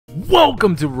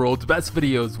Welcome to World's Best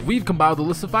Videos. We've compiled a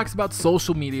list of facts about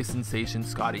social media sensation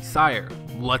Scotty Sire.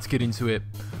 Let's get into it.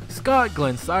 Scott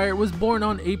Glen Sire was born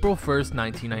on April 1st,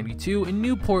 1992 in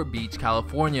Newport Beach,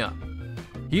 California.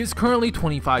 He is currently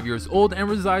 25 years old and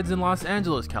resides in Los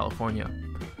Angeles, California.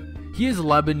 He is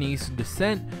Lebanese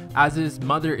descent, as his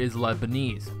mother is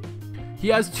Lebanese. He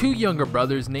has two younger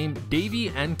brothers named Davey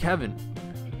and Kevin.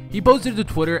 He posted to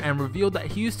Twitter and revealed that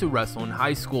he used to wrestle in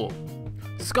high school.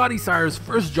 Scotty Sire's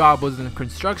first job was in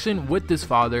construction with his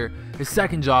father. His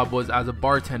second job was as a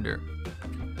bartender.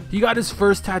 He got his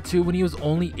first tattoo when he was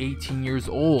only 18 years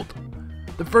old.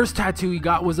 The first tattoo he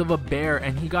got was of a bear,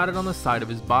 and he got it on the side of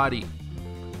his body.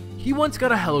 He once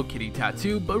got a Hello Kitty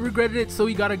tattoo but regretted it, so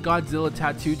he got a Godzilla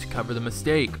tattoo to cover the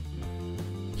mistake.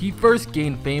 He first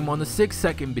gained fame on the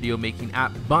 6-second video making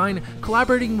app Vine,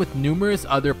 collaborating with numerous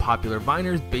other popular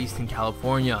Viners based in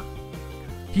California.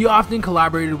 He often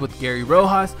collaborated with Gary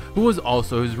Rojas, who was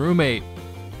also his roommate.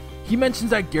 He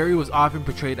mentions that Gary was often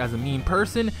portrayed as a mean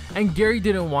person, and Gary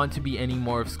didn't want to be any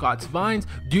more of Scott's Vines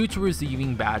due to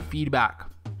receiving bad feedback.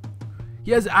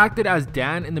 He has acted as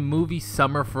Dan in the movie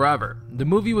Summer Forever. The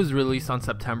movie was released on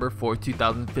September 4,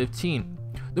 2015.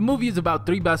 The movie is about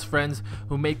three best friends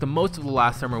who make the most of the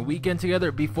last summer weekend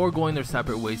together before going their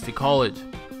separate ways to college.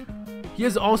 He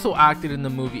has also acted in the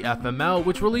movie FML,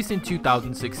 which released in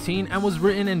 2016 and was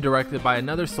written and directed by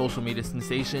another social media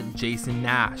sensation, Jason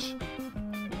Nash.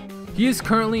 He is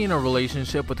currently in a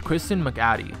relationship with Kristen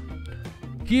McAdie.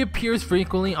 He appears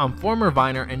frequently on former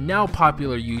Viner and now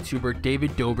popular YouTuber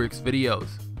David Dobrik's videos.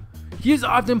 He is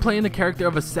often playing the character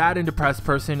of a sad and depressed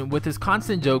person with his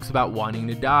constant jokes about wanting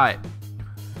to die.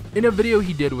 In a video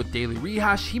he did with Daily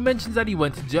Rehash, he mentions that he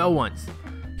went to jail once.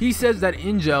 He says that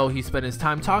in jail he spent his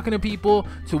time talking to people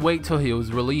to wait till he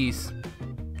was released.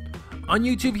 On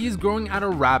YouTube he is growing at a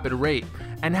rapid rate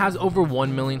and has over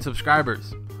 1 million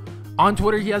subscribers. On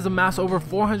Twitter he has amassed over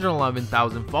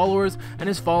 411,000 followers and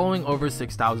is following over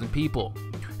 6,000 people.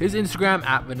 His Instagram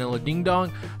at Vanilla Ding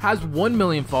Dong has 1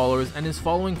 million followers and is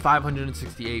following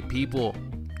 568 people.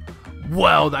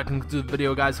 Well, that concludes the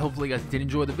video, guys. Hopefully you guys did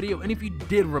enjoy the video, and if you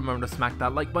did, remember to smack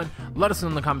that like button. Let us know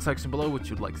in the comment section below what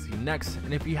you'd like to see next,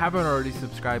 and if you haven't already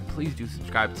subscribed, please do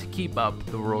subscribe to keep up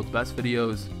the world's best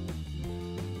videos.